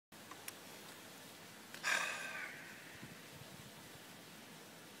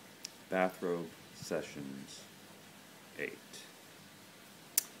Bathrobe Sessions 8.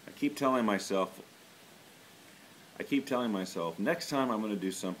 I keep telling myself, next time I'm going to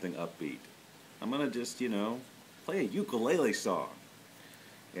do something upbeat. I'm going to just, play a ukulele song.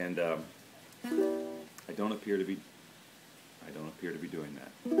 And I don't appear to be doing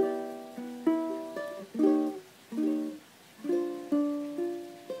that.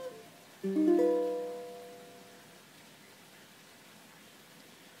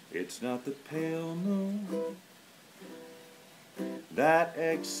 It's not the pale moon that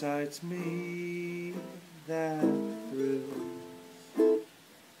excites me, that thrills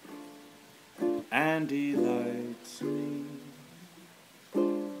and delights me.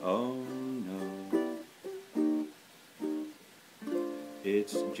 Oh no,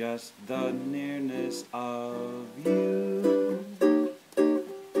 it's just the nearness of you.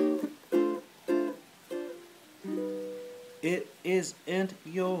 It isn't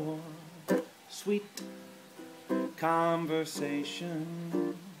your sweet conversation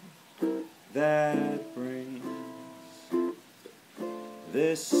that brings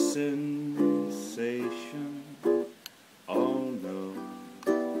this sensation. Oh no,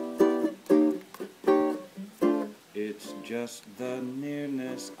 it's just the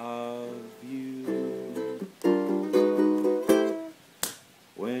nearness of you.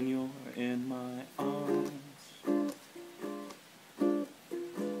 When you're in my arms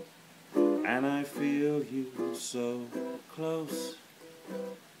and I feel you so close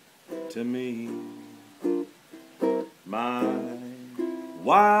to me, my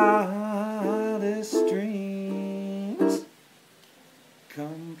wildest dreams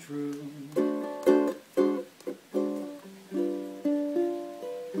come true.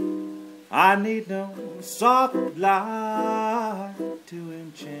 I need no soft light to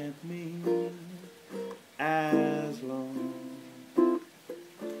enchant me, as long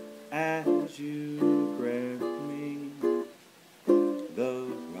as you grant me the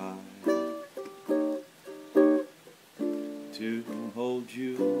right to hold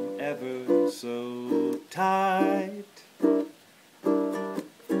you ever so tight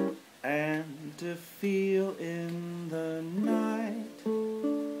and to feel in the night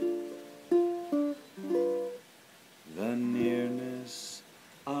the nearness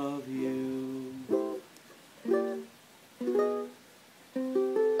of you.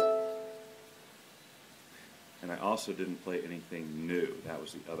 And I also didn't play anything new. That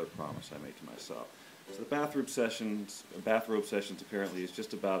was the other promise I made to myself. So the Bathrobe Sessions apparently is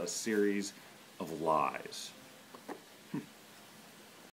just about a series of lies.